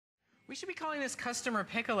We should be calling this customer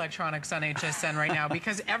pick electronics on HSN right now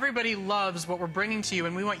because everybody loves what we're bringing to you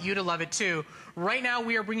and we want you to love it too. Right now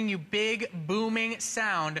we are bringing you big booming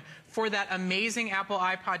sound for that amazing Apple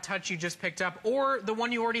iPod Touch you just picked up, or the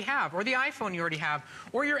one you already have, or the iPhone you already have,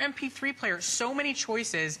 or your MP3 player. So many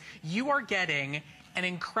choices. You are getting an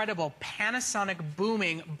incredible Panasonic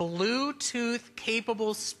booming Bluetooth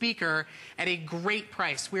capable speaker at a great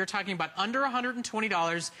price. We are talking about under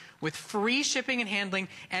 $120 with free shipping and handling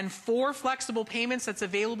and 4 flexible payments that's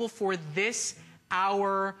available for this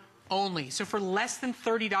hour only. So for less than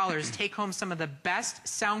 $30, take home some of the best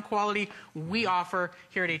sound quality we offer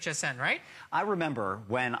here at HSN, right? I remember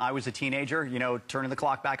when I was a teenager, you know, turning the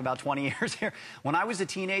clock back about 20 years here. When I was a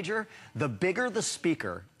teenager, the bigger the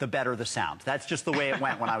speaker, the better the sound. That's just the way it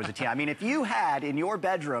went when I was a teen. I mean, if you had in your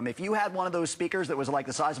bedroom, if you had one of those speakers that was like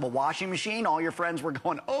the size of a washing machine, all your friends were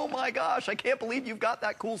going, oh my gosh, I can't believe you've got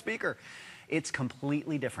that cool speaker. It's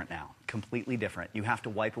completely different now, completely different. You have to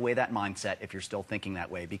wipe away that mindset if you're still thinking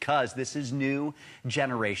that way, because this is new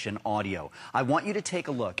generation audio. I want you to take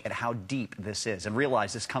a look at how deep this is and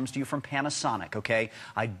realize this comes to you from Panasonic, okay?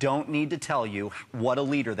 I don't need to tell you what a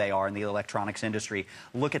leader they are in the electronics industry.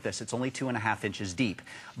 Look at this, it's only 2.5 inches deep,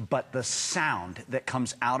 but the sound that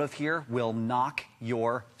comes out of here will knock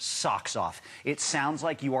your socks off. It sounds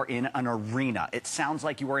like you are in an arena. It sounds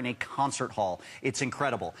like you are in a concert hall. It's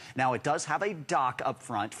incredible. Now, it does have a dock up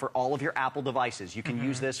front for all of your Apple devices. You can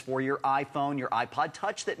use this for your iPhone, your iPod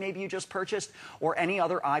Touch that maybe you just purchased, or any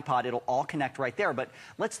other iPod. It'll all connect right there. But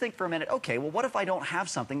let's think for a minute, okay, well, what if I don't have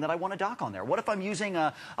something that I want to dock on there? What if I'm using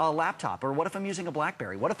a laptop, or what if I'm using a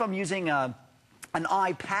BlackBerry? What if I'm using an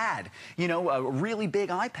iPad, you know, a really big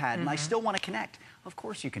iPad, and I still want to connect? Of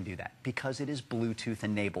course you can do that, because it is Bluetooth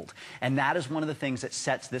enabled. And that is one of the things that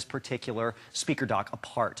sets this particular speaker dock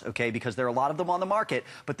apart, okay? Because there are a lot of them on the market,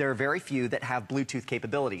 but there are very few that have Bluetooth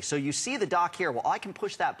capability. So you see the dock here. Well, I can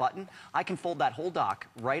push that button. I can fold that whole dock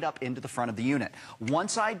right up into the front of the unit.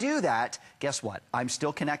 Once I do that, guess what? I'm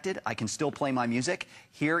still connected. I can still play my music.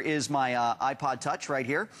 Here is my iPod Touch right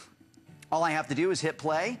here. All I have to do is hit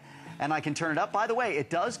play, and I can turn it up. By the way,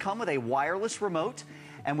 it does come with a wireless remote.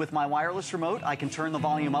 And with my wireless remote, I can turn the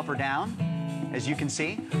volume up or down, as you can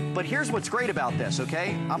see. But here's what's great about this,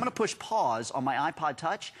 okay? I'm going to push pause on my iPod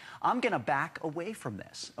Touch. I'm going to back away from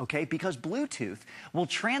this, okay? Because Bluetooth will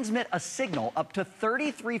transmit a signal up to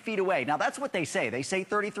 33 feet away. Now, that's what they say. They say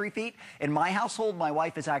 33 feet. In my household, my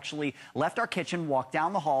wife has actually left our kitchen, walked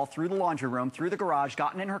down the hall, through the laundry room, through the garage,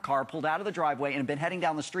 gotten in her car, pulled out of the driveway, and been heading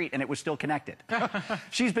down the street, and it was still connected.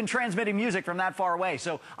 She's been transmitting music from that far away.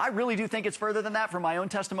 So I really do think it's further than that for my own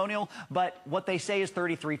testimonial, but what they say is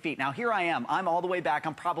 33 feet. Now, here I am. I'm all the way back.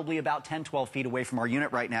 I'm probably about 10, 12 feet away from our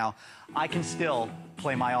unit right now. I can still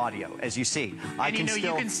play my audio, as you see. And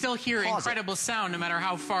you can still hear incredible sound no matter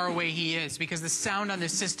how far away he is, because the sound on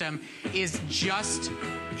this system is just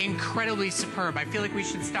incredibly superb. I feel like we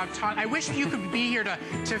should stop talking. I wish you could be here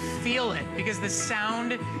to feel it, because the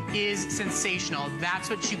sound is sensational. That's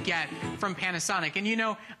what you get from Panasonic. And you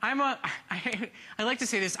know, I like to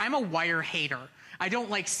say this, I'm a wire hater. I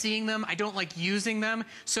don't like seeing them. I don't like using them.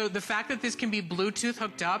 So the fact that this can be Bluetooth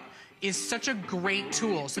hooked up is such a great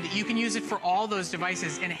tool, so that you can use it for all those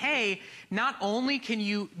devices. And hey, not only can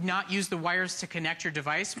you not use the wires to connect your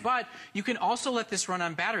device, but you can also let this run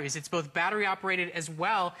on batteries. It's both battery operated as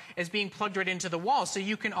well as being plugged right into the wall. So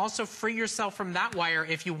you can also free yourself from that wire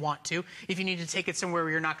if you want to, if you need to take it somewhere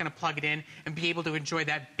where you're not going to plug it in, and be able to enjoy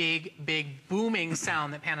that big, big booming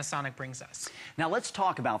sound that Panasonic brings us. Now let's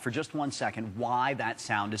talk about for just 1 second why that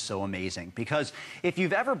sound is so amazing. Because if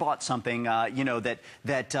you've ever bought something, you know, that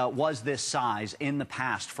was this size in the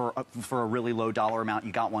past for a really low dollar amount,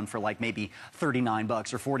 you got one for like maybe 39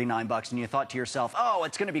 bucks or 49 bucks, and you thought to yourself, oh,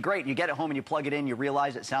 it's going to be great. And you get it home and you plug it in, you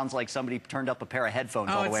realize it sounds like somebody turned up a pair of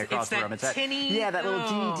headphones all the way across the room. It's that tinny, yeah, that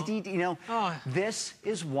little you know. This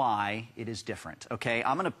is why it is different, okay?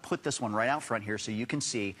 I'm going to put this one right out front here so you can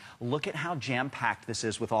see. Look at how jam-packed this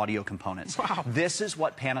is with audio components. Wow. This is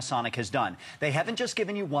what Panasonic has done. They haven't just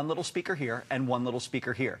given you one little speaker here and one little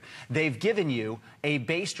speaker here. They've given you a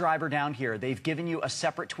bass driver down here. They've given you a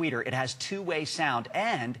separate tweeter. It has two-way sound.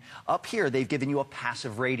 And up here, they've given you a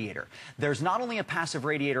passive radiator. There's not only a passive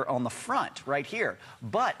radiator on the front right here,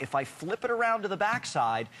 but if I flip it around to the back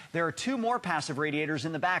side, there are 2 more passive radiators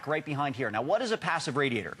in the back right behind here. Now, what is a passive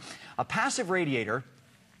radiator? A passive radiator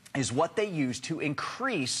is what they use to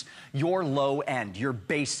increase your low end, your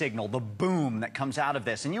bass signal, the boom that comes out of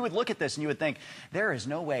this. And you would look at this and you would think, there is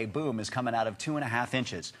no way boom is coming out of 2.5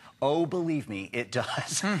 inches. Oh, believe me, it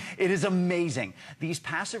does. It is amazing. These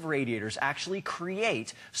passive radiators actually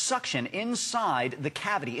create suction inside the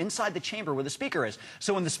cavity, inside the chamber where the speaker is.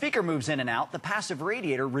 So when the speaker moves in and out, the passive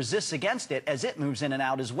radiator resists against it as it moves in and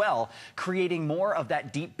out as well, creating more of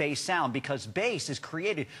that deep bass sound, because bass is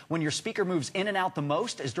created when your speaker moves in and out the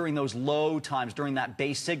most is during those low times, during that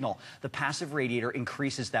bass signal. The passive radiator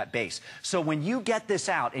increases that bass. So when you get this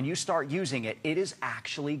out and you start using it, it is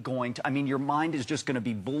actually going to, I mean, your mind is just going to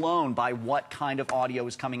be blown by what kind of audio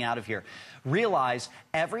is coming out of here. Realize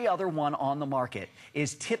every other one on the market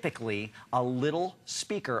is typically a little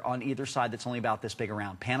speaker on either side that's only about this big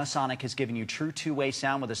around. Panasonic has given you true two-way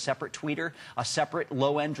sound with a separate tweeter, a separate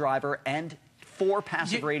low-end driver, and 4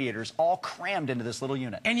 passive radiators all crammed into this little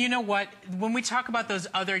unit. And you know what? When we talk about those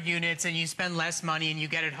other units and you spend less money and you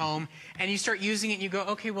get it home and you start using it and you go,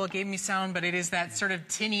 okay, well, it gave me sound, but it is that sort of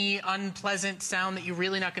tinny, unpleasant sound that you're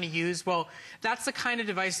really not going to use. Well, that's the kind of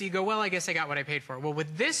device that you go, well, I guess I got what I paid for. Well,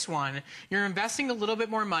 with this one, you're investing a little bit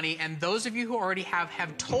more money, and those of you who already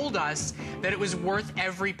have told us that it was worth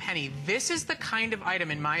every penny. This is the kind of item,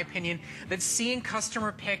 in my opinion, that seeing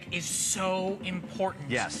customer pick is so important.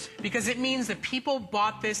 Yes. Because it means that people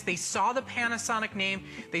bought this, they saw the Panasonic name,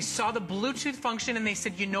 they saw the Bluetooth function, and they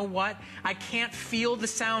said, you know what, I can't feel the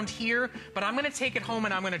sound here, but I'm going to take it home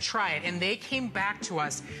and I'm going to try it. And they came back to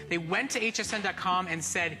us, they went to hsn.com and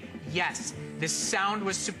said, yes, the sound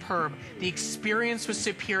was superb, the experience was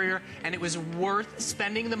superior, and it was worth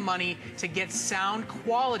spending the money to get sound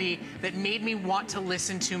quality that made me want to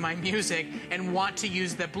listen to my music and want to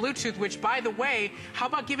use the Bluetooth, which, by the way, how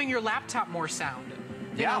about giving your laptop more sound?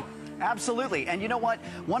 You know? Absolutely. And you know what?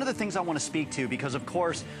 One of the things I want to speak to, because of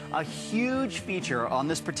course, a huge feature on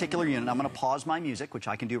this particular unit, I'm going to pause my music, which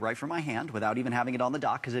I can do right from my hand without even having it on the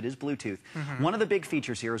dock because it is Bluetooth. One of the big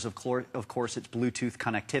features here is, of course, it's Bluetooth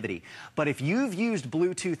connectivity. But if you've used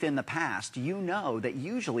Bluetooth in the past, you know that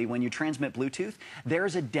usually when you transmit Bluetooth,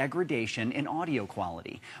 there's a degradation in audio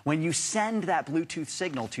quality. When you send that Bluetooth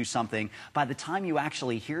signal to something, by the time you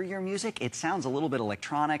actually hear your music, it sounds a little bit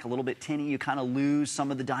electronic, a little bit tinny. You kind of lose some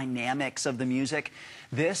of the dynamics of the music.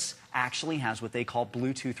 This actually has what they call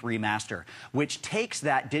Bluetooth Remaster, which takes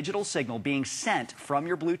that digital signal being sent from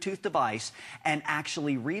your Bluetooth device and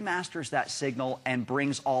actually remasters that signal and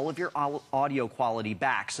brings all of your audio quality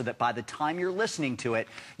back, so that by the time you're listening to it,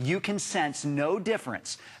 you can sense no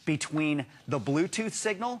difference between the Bluetooth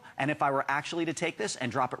signal and if I were actually to take this and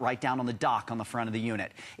drop it right down on the dock on the front of the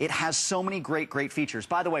unit. It has so many great features.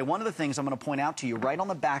 By the way, one of the things I'm going to point out to you right on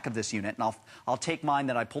the back of this unit, and I'll take mine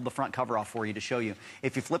that I pulled the front cover off for you to show you.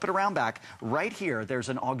 If you flip it around back, right here, there's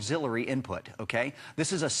an auxiliary input, okay?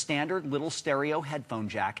 This is a standard little stereo headphone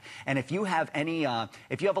jack, and if you have any,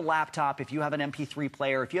 if you have a laptop, if you have an MP3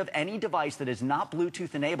 player, if you have any device that is not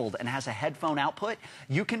Bluetooth enabled and has a headphone output,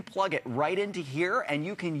 you can plug it right into here, and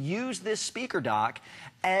you can use this speaker dock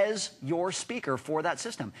as your speaker for that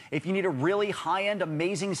system. If you need a really high-end,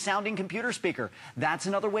 amazing sounding computer speaker, that's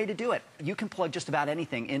another way to do it. You can plug just about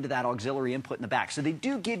anything into that auxiliary input in the back. So they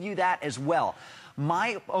do give you that as well.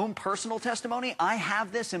 My own personal testimony, I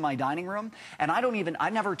have this in my dining room, and I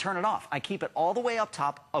never turn it off. I keep it all the way up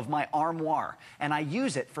top of my armoire, and I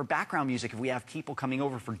use it for background music if we have people coming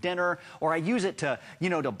over for dinner, or I use it to, you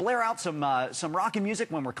know, to blare out some rockin'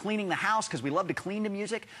 music when we're cleaning the house, because we love to clean to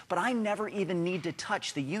music. But I never even need to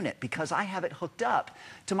touch the unit because I have it hooked up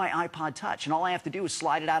to my iPod Touch, and all I have to do is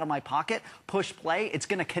slide it out of my pocket, push play. It's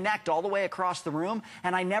going to connect all the way across the room,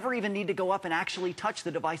 and I never even need to go up and actually touch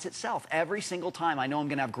the device itself. Every single time I know I'm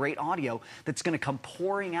going to have great audio that's going to come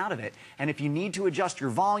pouring out of it. And if you need to adjust your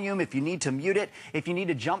volume, if you need to mute it, if you need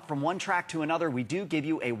to jump from one track to another, we do give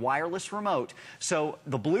you a wireless remote. So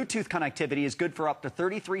the Bluetooth connectivity is good for up to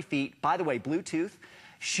 33 feet. By the way, Bluetooth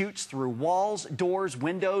shoots through walls, doors,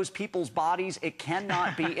 windows, people's bodies. It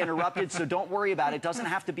cannot be interrupted, so don't worry about it. It doesn't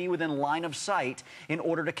have to be within line of sight in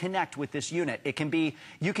order to connect with this unit. It can be,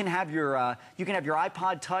 you can have your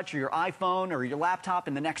iPod Touch or your iPhone or your laptop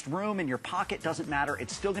in the next room, in your pocket, doesn't matter.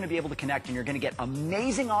 It's still going to be able to connect, and you're going to get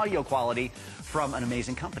amazing audio quality from an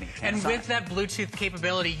amazing company. And with that Bluetooth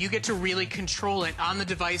capability, you get to really control it on the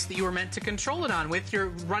device that you were meant to control it on, with your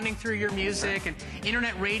running through your music and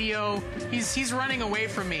internet radio. He's running away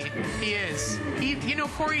from me. He is. You know,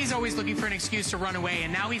 Corey's always looking for an excuse to run away,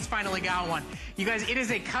 and now he's finally got one. You guys, it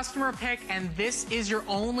is a customer pick, and this is your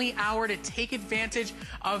only hour to take advantage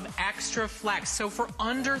of Extra Flex. So for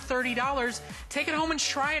under $30, take it home and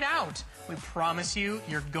try it out. We promise you,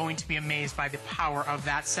 you're going to be amazed by the power of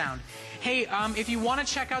that sound. Hey, if you want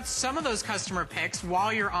to check out some of those customer picks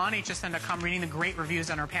while you're on hsn.com reading the great reviews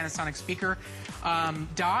on our Panasonic speaker,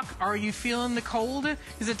 Doc, are you feeling the cold?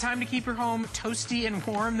 Is it time to keep your home toasty and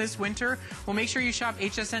warm this winter? Well, make sure you shop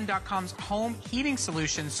hsn.com's home heating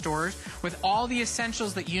solutions stores with all the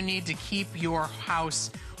essentials that you need to keep your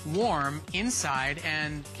house warm inside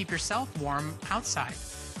and keep yourself warm outside.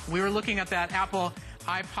 We were looking at that Apple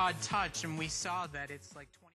iPod Touch and we saw that it's like